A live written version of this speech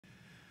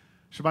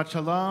Shabbat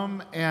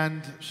Shalom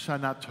and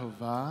Shana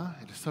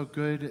Tova. It is so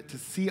good to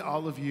see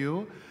all of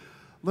you.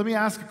 Let me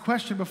ask a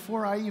question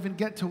before I even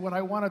get to what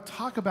I want to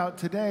talk about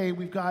today.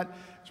 We've got,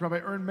 as Rabbi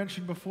Ern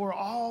mentioned before,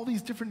 all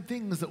these different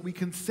things that we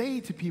can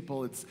say to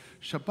people. It's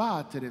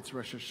Shabbat, and it's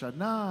Rosh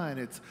Hashanah, and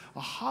it's a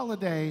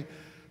holiday.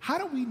 How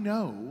do we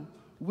know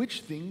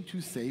which thing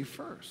to say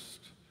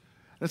first?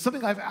 That's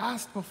something I've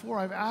asked before.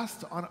 I've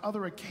asked on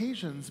other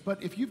occasions.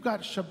 But if you've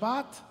got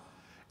Shabbat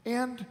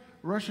and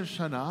Rosh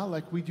Hashanah,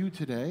 like we do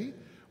today,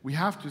 we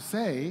have to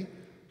say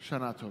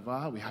Shana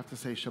Tova, we have to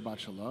say Shabbat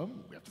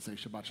Shalom, we have to say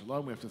Shabbat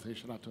Shalom, we have to say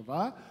Shana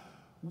Tova.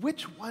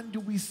 Which one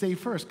do we say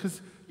first? Because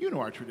you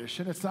know our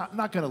tradition. It's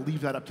not going to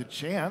leave that up to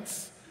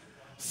chance.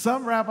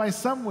 Some rabbi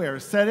somewhere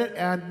said it,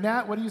 and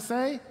Nat, what do you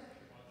say?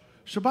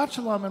 Shabbat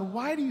Shalom. And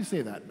why do you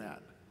say that, Nat?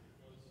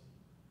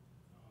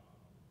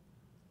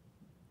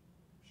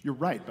 You're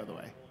right, by the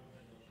way.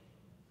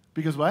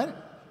 Because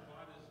what?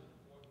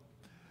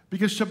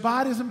 Because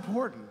Shabbat is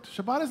important.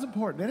 Shabbat is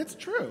important, and it's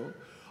true.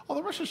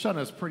 Although Rosh Hashanah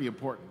is pretty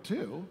important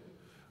too,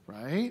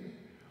 right?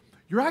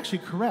 You're actually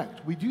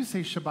correct. We do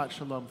say Shabbat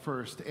Shalom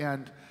first,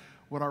 and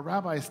what our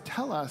rabbis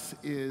tell us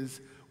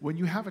is when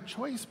you have a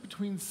choice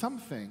between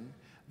something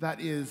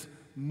that is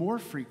more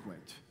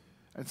frequent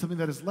and something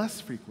that is less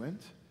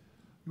frequent,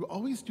 you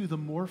always do the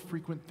more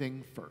frequent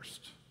thing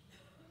first,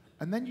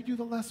 and then you do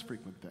the less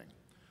frequent thing.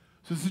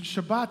 So since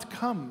Shabbat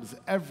comes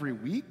every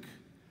week,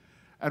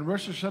 and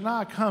Rosh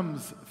Hashanah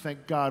comes,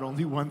 thank God,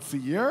 only once a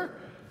year,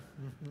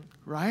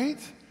 right?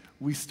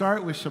 We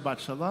start with Shabbat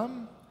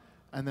Shalom,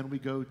 and then we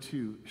go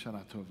to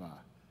Shana Tova.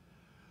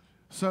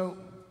 So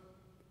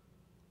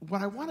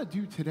what I want to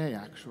do today,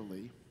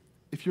 actually,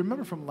 if you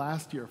remember from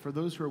last year, for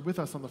those who are with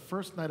us on the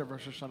first night of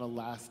Rosh Hashanah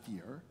last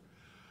year,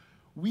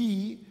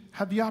 we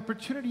had the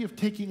opportunity of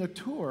taking a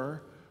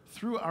tour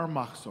through our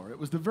machzor. It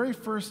was the very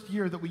first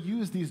year that we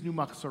used these new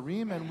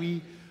machzorim, and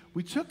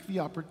we took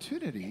the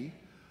opportunity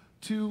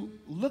to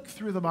look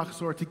through the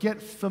machzor, to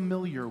get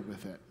familiar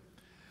with it.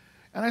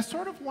 And I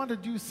sort of want to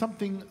do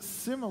something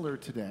similar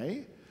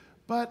today,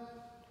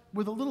 but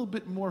with a little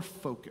bit more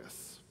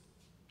focus.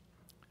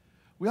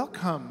 We all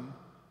come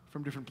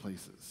from different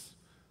places.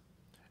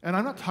 And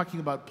I'm not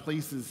talking about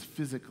places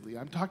physically.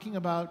 I'm talking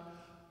about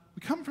we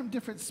come from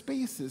different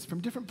spaces,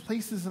 from different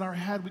places in our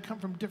head. We come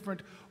from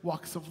different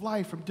walks of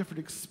life, from different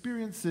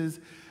experiences,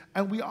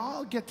 and we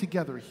all get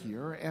together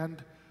here,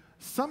 and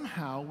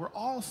somehow we're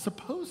all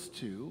supposed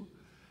to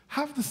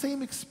have the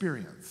same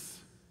experience.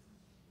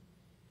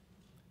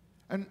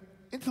 And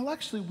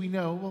intellectually we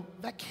know, well,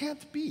 that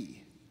can't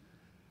be.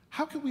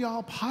 How can we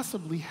all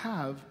possibly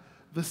have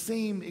the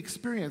same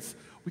experience?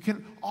 We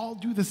can all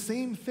do the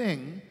same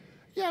thing.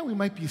 Yeah, we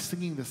might be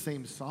singing the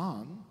same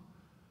song,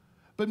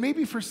 but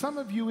maybe for some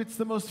of you it's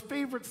the most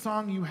favorite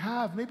song you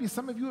have. Maybe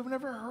some of you have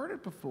never heard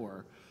it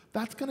before.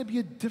 That's going to be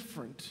a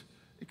different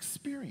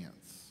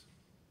experience.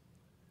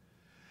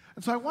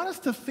 And so I want us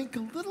to think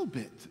a little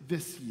bit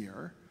this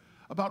year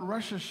about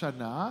Rosh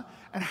Hashanah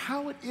and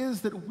how it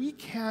is that we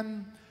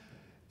can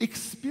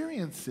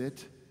experience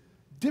it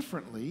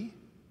differently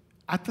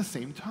at the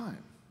same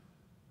time.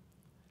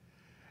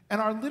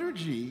 And our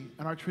liturgy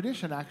and our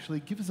tradition actually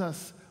gives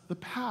us the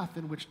path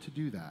in which to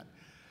do that.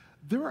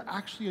 There are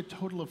actually a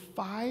total of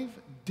 5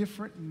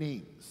 different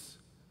names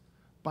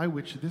by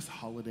which this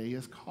holiday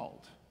is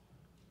called.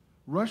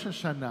 Rosh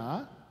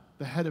Hashanah,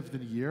 the head of the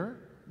year,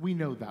 we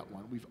know that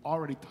one. We've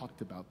already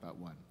talked about that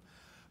one.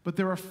 But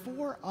there are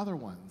 4 other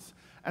ones.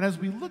 And as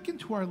we look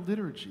into our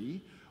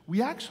liturgy,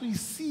 we actually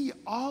see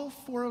all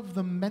 4 of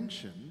them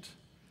mentioned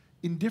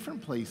in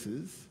different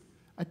places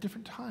at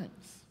different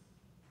times.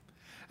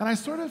 And I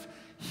sort of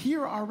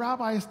hear our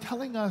rabbis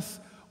telling us,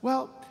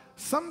 well,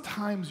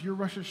 sometimes your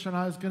Rosh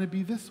Hashanah is going to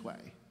be this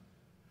way.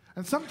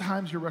 And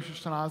sometimes your Rosh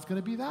Hashanah is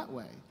going to be that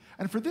way.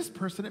 And for this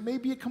person, it may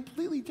be a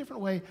completely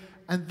different way,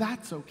 and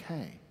that's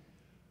okay.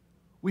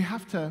 We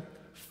have to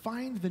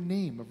find the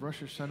name of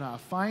Rosh Hashanah,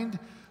 find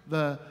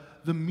the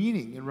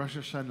meaning in Rosh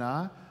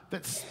Hashanah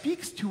that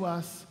speaks to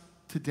us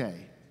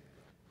today.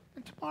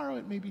 And tomorrow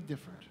it may be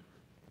different.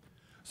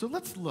 So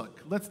let's look.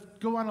 Let's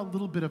go on a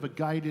little bit of a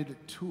guided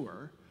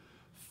tour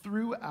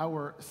through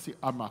our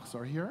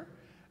machzor here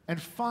and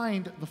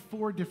find the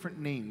 4 different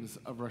names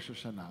of Rosh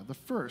Hashanah. The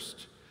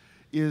first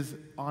is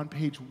on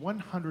page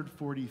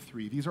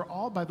 143. These are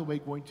all, by the way,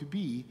 going to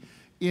be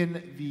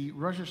in the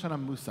Rosh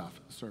Hashanah Musaf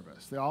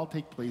service. They all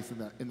take place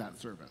in that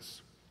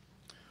service.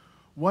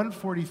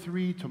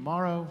 143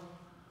 tomorrow.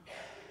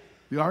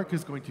 The ark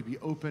is going to be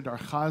opened. Our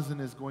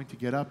chazan is going to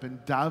get up and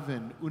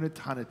daven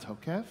unatane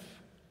tokef.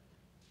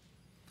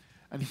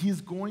 And he's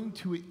going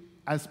to,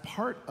 as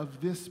part of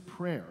this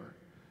prayer,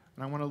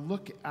 and I want to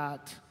look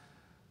at,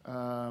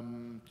 I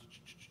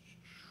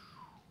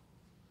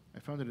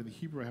found it in the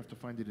Hebrew, I have to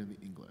find it in the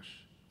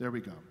English. There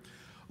we go.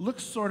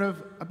 Looks sort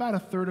of about a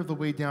third of the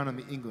way down in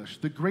the English.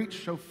 The great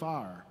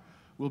shofar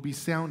will be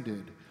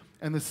sounded,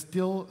 and the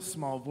still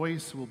small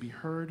voice will be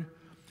heard.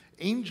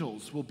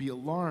 Angels will be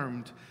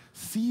alarmed,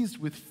 seized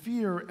with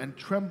fear and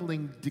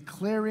trembling,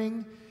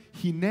 declaring,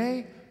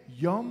 Hine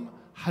Yom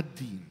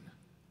Hadin.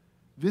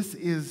 This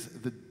is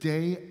the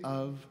day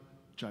of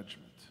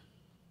judgment.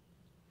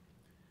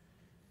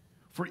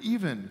 For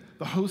even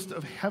the host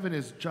of heaven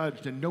is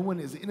judged, and no one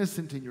is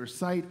innocent in your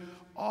sight.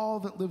 All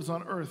that lives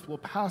on earth will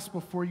pass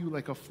before you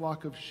like a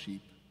flock of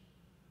sheep.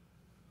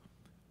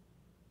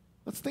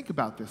 Let's think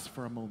about this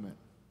for a moment.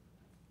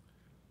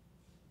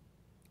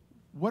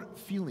 What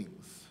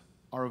feelings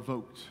are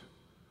evoked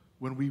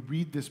when we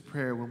read this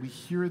prayer, when we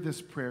hear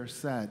this prayer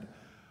said,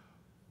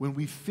 when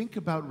we think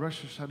about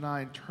Rosh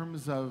Hashanah in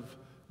terms of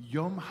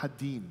Yom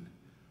Hadin?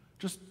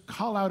 Just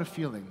call out a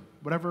feeling,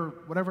 whatever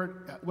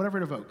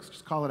it evokes,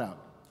 just call it out.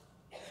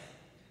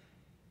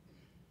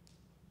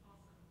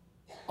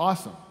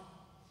 Awesome.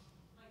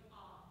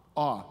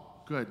 Awe,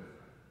 good.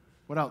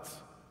 What else?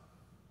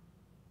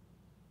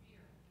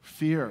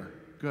 Fear,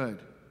 good.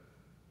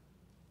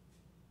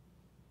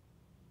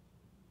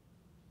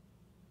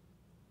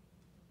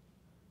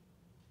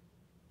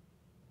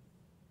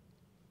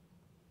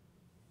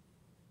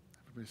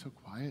 Everybody's so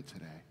quiet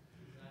today.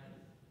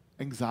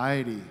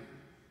 Anxiety.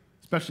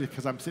 Especially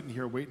because I'm sitting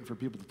here waiting for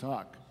people to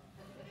talk.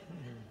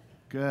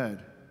 Good.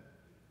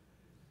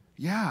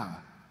 Yeah.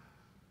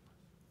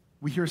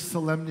 We hear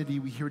solemnity,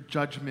 we hear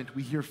judgment,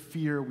 we hear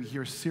fear, we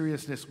hear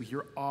seriousness, we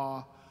hear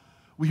awe,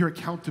 we hear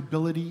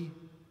accountability,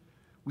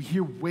 we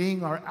hear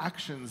weighing our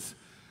actions.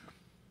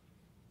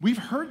 We've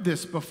heard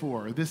this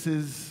before. This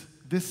is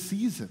this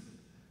season.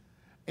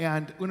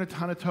 And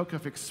Unatana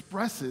Tokef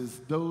expresses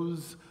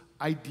those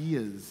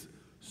ideas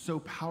so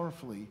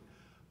powerfully,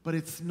 but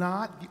it's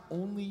not the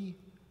only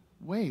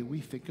way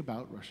we think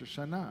about Rosh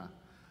Hashanah.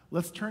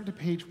 Let's turn to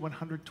page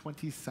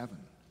 127.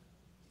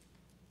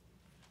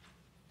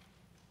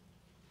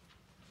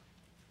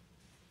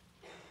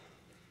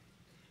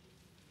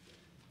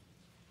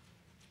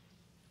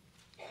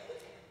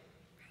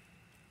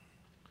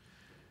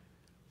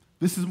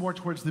 This is more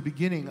towards the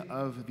beginning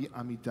of the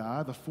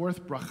Amidah, the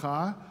fourth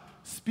bracha,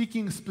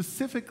 speaking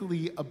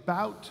specifically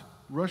about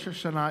Rosh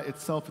Hashanah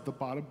itself at the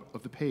bottom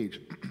of the page.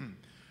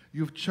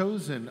 You have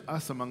chosen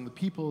us among the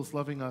peoples,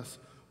 loving us,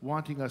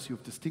 wanting us. You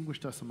have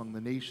distinguished us among the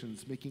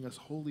nations, making us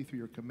holy through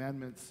your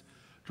commandments,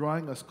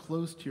 drawing us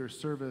close to your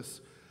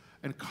service,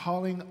 and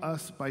calling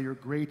us by your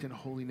great and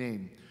holy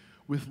name.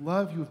 With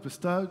love you have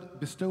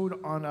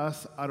bestowed on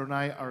us,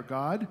 Adonai, our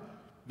God.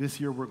 This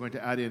year we're going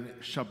to add in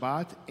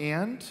Shabbat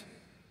and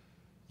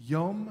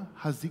Yom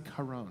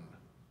HaZikaron,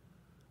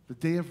 the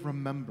day of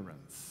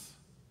remembrance,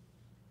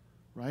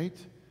 right?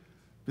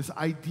 This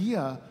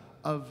idea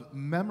of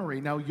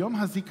memory. Now, Yom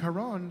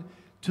HaZikaron,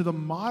 to the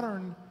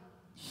modern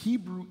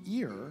Hebrew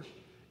ear,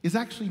 is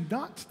actually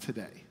not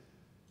today.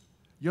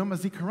 Yom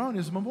HaZikaron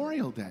is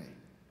Memorial Day.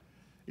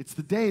 It's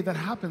the day that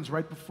happens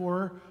right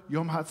before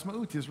Yom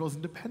HaAtzmaut, Israel's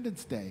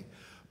Independence Day.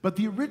 But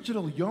the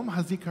original Yom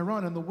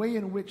HaZikaron and the way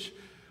in which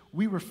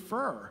we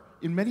refer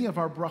in many of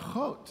our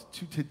brachot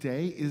to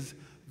today is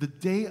the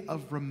day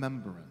of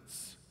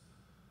remembrance.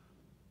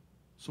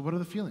 So what are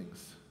the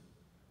feelings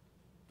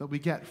that we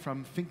get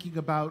from thinking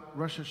about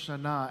Rosh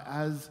Hashanah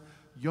as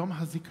Yom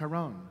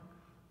HaZikaron,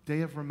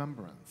 day of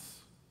remembrance?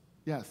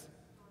 Yes?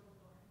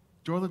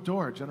 Door to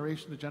door,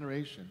 generation to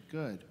generation.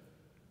 Good.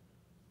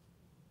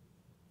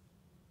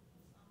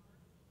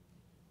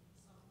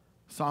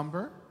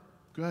 Somber?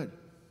 Good.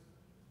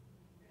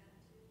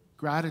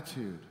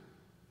 Gratitude.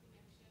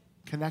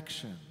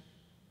 Connection.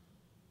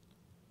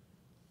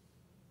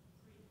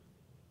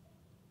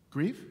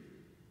 Grief?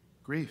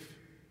 Grief.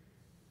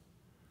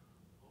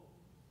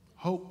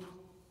 Hope.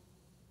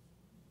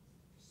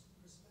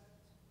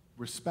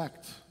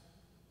 Respect.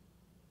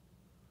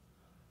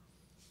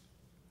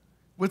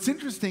 What's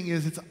interesting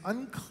is it's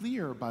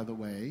unclear, by the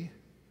way,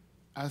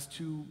 as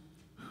to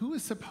who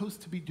is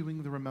supposed to be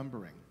doing the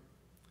remembering.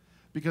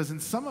 Because in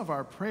some of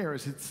our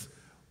prayers,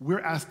 we're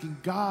asking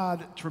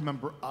God to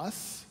remember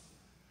us,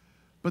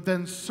 but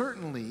then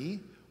certainly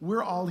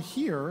we're all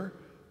here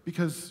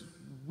because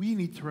we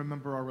need to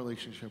remember our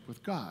relationship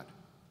with God.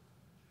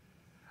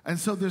 And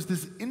so there's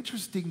this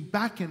interesting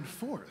back and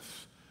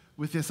forth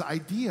with this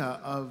idea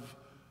of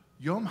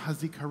Yom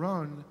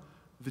HaZikaron,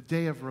 the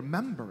day of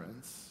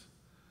remembrance,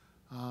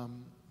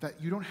 that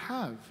you don't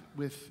have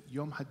with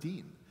Yom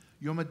Hadin.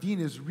 Yom Hadin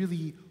is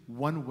really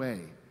one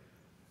way.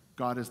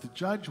 God is the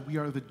judge, we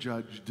are the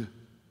judged.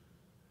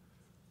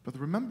 But the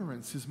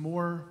remembrance is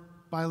more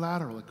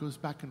bilateral. It goes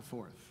back and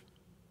forth.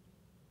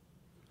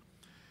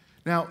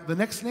 Now, the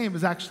next name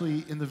is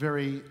actually in the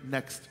very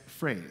next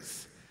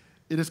phrase.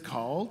 It is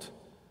called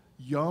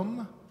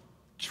Yom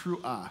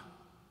Tru'ah.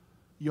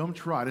 Yom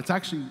Tru'ah. It's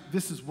actually,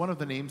 this is one of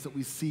the names that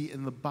we see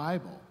in the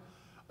Bible.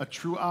 A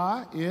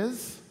Tru'ah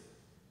is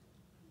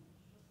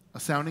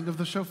a sounding of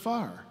the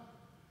shofar.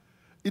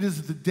 It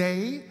is the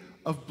day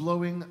of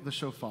blowing the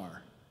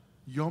shofar.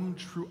 Yom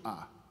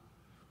Tru'ah.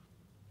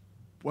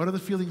 What are the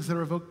feelings that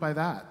are evoked by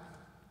that?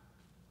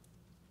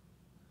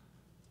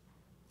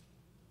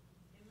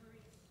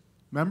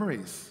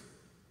 Memories.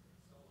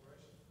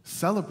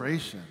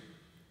 Celebration.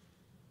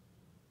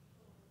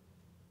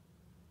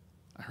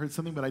 I heard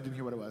something, but I didn't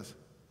hear what it was.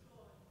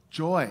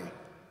 Joy.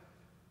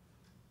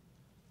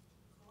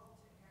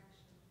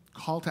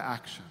 call to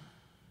action.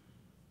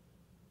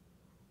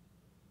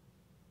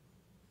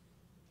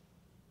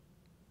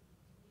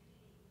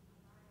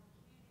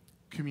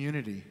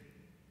 Community.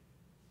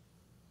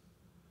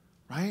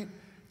 Right?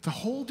 It's a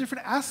whole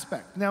different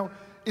aspect. Now,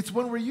 it's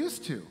one we're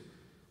used to.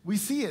 We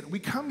see it. We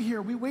come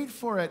here. We wait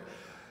for it.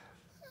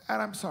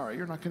 And I'm sorry,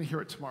 you're not going to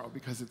hear it tomorrow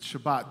because it's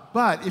Shabbat.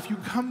 But if you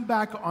come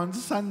back on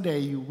Sunday,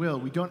 you will.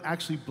 We don't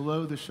actually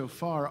blow the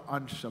shofar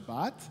on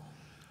Shabbat.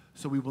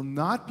 So we will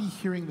not be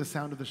hearing the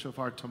sound of the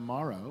shofar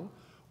tomorrow.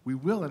 We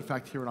will, in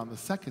fact, hear it on the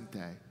second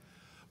day.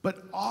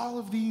 But all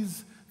of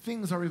these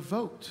things are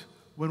evoked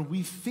when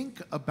we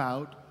think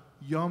about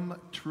Yom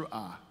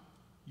Teruah,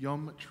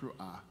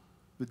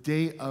 the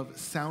day of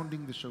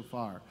sounding the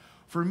shofar.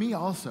 For me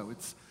also,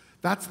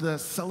 that's the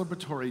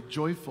celebratory,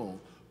 joyful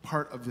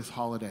part of this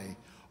holiday,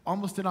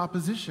 almost in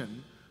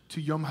opposition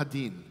to Yom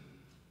Hadin,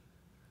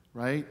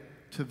 right?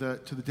 To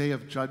the day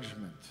of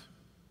judgment.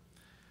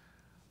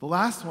 The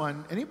last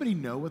one, anybody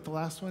know what the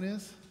last one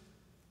is?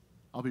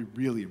 I'll be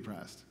really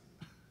impressed.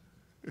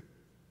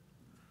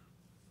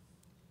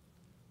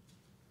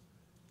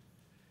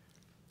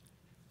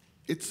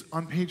 It's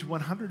on page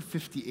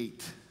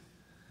 158.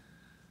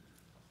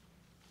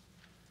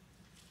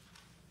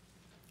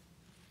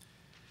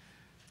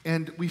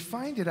 And we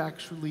find it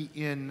actually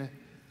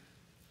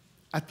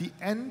at the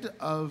end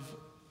of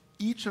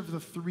each of the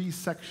three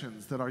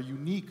sections that are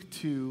unique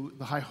to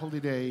the High Holy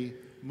Day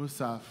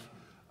Musaf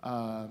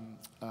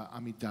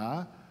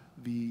Amidah,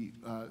 the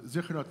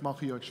Zichrot,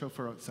 Malchiyot,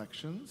 Shofarot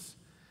sections.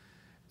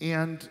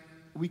 And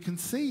we can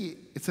see,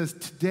 it says,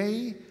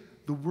 today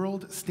the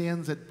world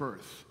stands at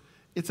birth.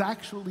 It's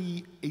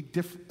actually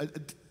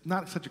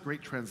not such a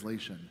great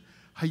translation.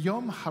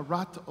 Hayom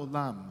harat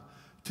olam,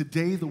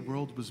 today the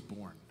world was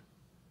born.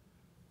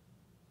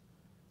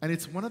 And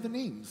it's one of the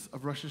names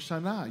of Rosh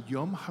Hashanah,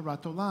 Yom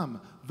Harat Olam,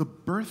 the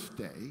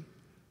birthday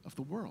of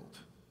the world.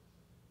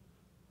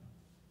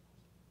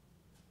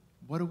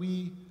 What do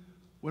we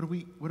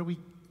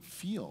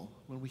feel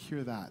when we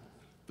hear that?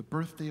 The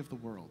birthday of the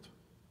world.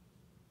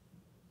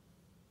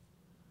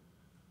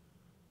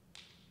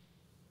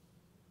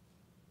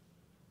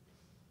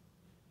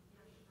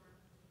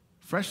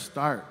 Fresh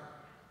start.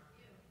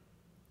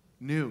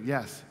 New,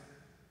 yes.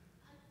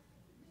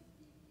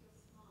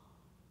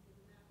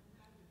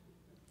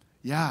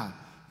 Yeah,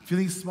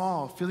 feeling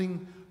small,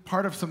 feeling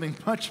part of something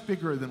much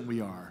bigger than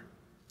we are.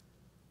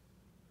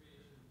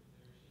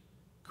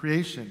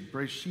 Creation,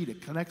 Bereshit,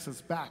 it connects us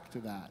back to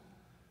that.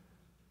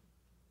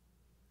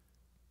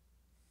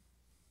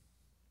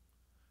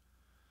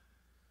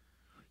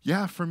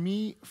 Yeah, for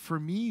me,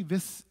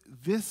 this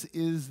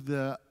is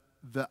the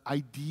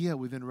idea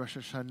within Rosh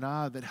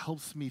Hashanah that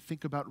helps me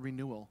think about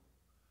renewal,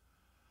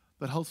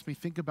 that helps me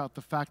think about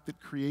the fact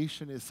that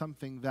creation is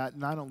something that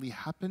not only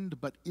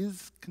happened, but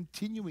is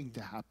continuing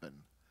to happen,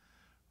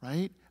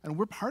 right? And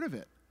we're part of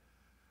it.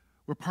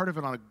 We're part of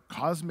it on a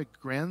cosmic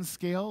grand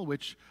scale,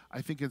 which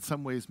I think in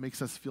some ways makes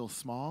us feel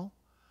small,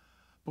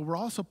 but we're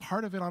also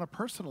part of it on a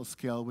personal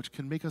scale, which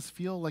can make us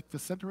feel like the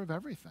center of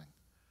everything.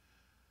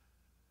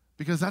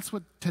 Because that's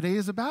what today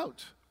is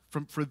about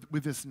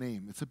with this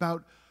name. It's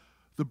about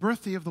the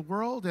birthday of the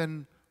world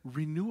and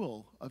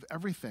renewal of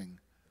everything.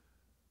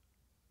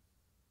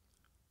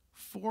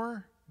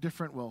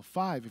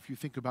 Five, if you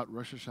think about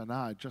Rosh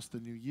Hashanah, just the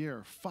new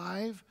year,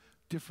 5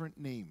 different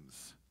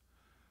names.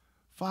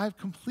 5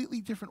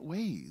 completely different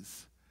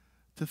ways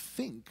to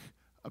think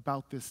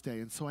about this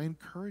day. And so I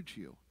encourage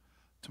you,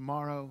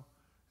 tomorrow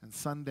and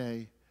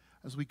Sunday,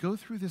 as we go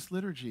through this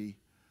liturgy,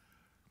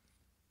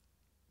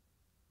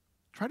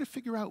 try to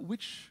figure out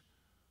which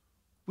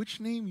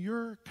name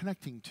you're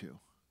connecting to,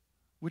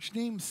 which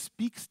name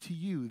speaks to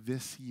you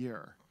this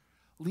year.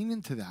 Lean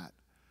into that.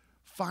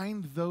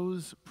 Find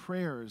those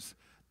prayers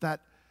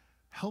that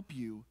help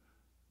you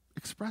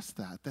express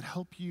that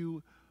help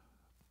you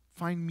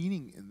find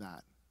meaning in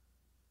that.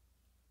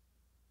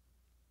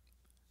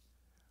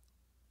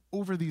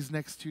 Over these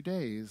next 2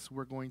 days,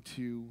 we're going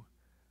to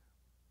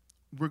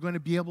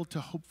be able to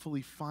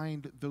hopefully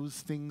find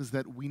those things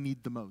that we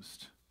need the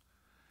most.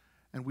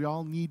 And we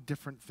all need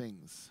different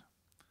things.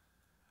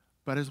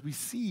 But as we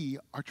see,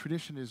 our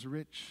tradition is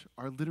rich,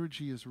 our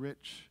liturgy is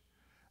rich,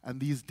 and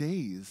these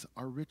days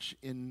are rich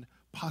in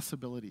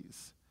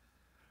possibilities.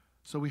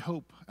 So we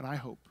hope, and I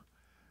hope,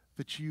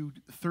 that you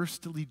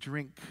thirstily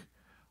drink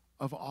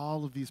of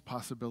all of these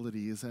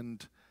possibilities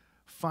and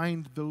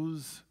find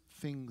those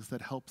things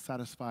that help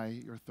satisfy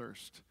your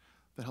thirst,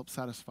 that help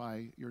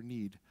satisfy your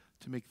need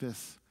to make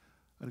this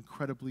an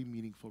incredibly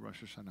meaningful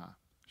Rosh Hashanah.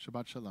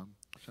 Shabbat Shalom.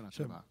 Shana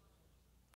Tova.